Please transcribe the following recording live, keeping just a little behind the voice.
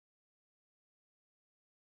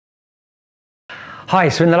Hi,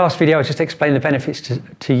 so in the last video I just explained the benefits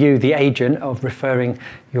to you, the agent, of referring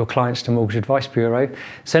your clients to Mortgage Advice Bureau.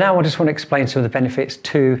 So now I just want to explain some of the benefits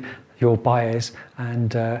to your buyers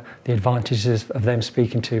and the advantages of them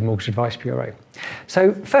speaking to Mortgage Advice Bureau.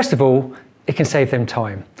 So first of all, it can save them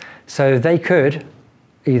time. So they could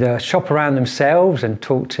either shop around themselves and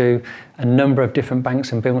talk to a number of different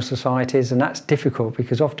banks and building societies, and that's difficult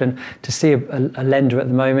because often to see a lender at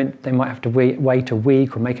the moment, they might have to wait a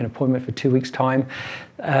week or make an appointment for 2 weeks' time.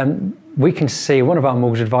 We can see one of our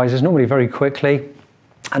mortgage advisors normally very quickly,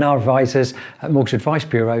 and our advisors at Mortgage Advice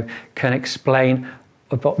Bureau can explain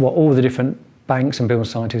about what all the different banks and building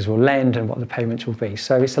societies will lend and what the payments will be.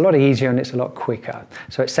 So it's a lot easier and it's a lot quicker.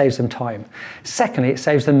 So it saves them time. Secondly, it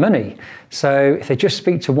saves them money. So if they just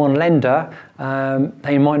speak to one lender,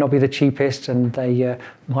 they might not be the cheapest and they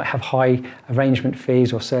might have high arrangement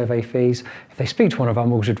fees or survey fees. If they speak to one of our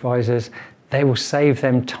mortgage advisors, they will save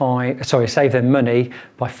them money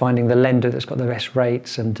by finding the lender that's got the best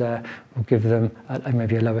rates and will give them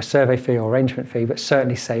maybe a lower survey fee or arrangement fee, but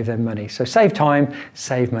certainly save them money. So save time,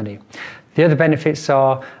 save money. The other benefits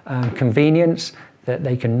are convenience, that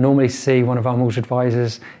they can normally see one of our mortgage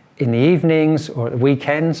advisors in the evenings or at the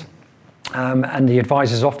weekends. And the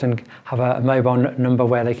advisors often have a mobile number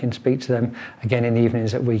where they can speak to them again in the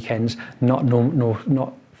evenings at weekends, not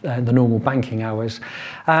the normal banking hours.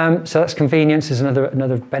 So that's convenience, is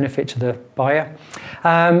another benefit to the buyer.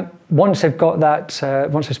 Once they've got that,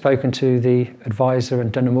 once they've spoken to the advisor and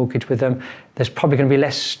done a mortgage with them, there's probably going to be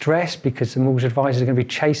less stress because the mortgage advisors are going to be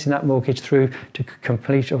chasing that mortgage through to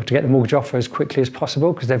complete or to get the mortgage offer as quickly as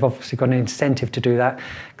possible, because they've obviously got an incentive to do that,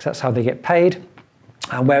 because that's how they get paid.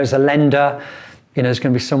 Whereas a lender, there's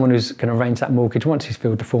going to be someone who's going to arrange that mortgage. Once he's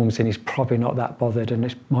filled the forms in, he's probably not that bothered and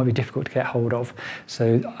it might be difficult to get hold of.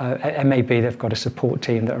 So it may be they've got a support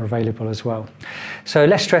team that are available as well. So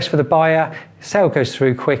less stress for the buyer, sale goes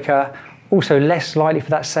through quicker, also less likely for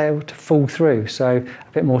that sale to fall through. So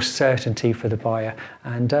a bit more certainty for the buyer,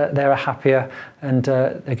 and they're happier and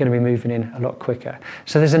they're going to be moving in a lot quicker.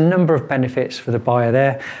 So there's a number of benefits for the buyer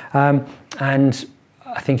there. And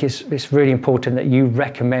I think it's really important that you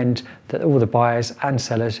recommend that all the buyers and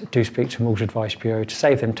sellers do speak to Mortgage Advice Bureau to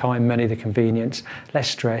save them time, money, the convenience, less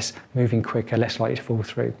stress, moving quicker, less likely to fall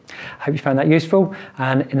through. I hope you found that useful,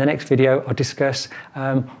 and in the next video I'll discuss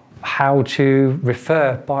how to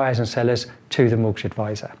refer buyers and sellers to the mortgage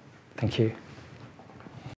advisor. Thank you.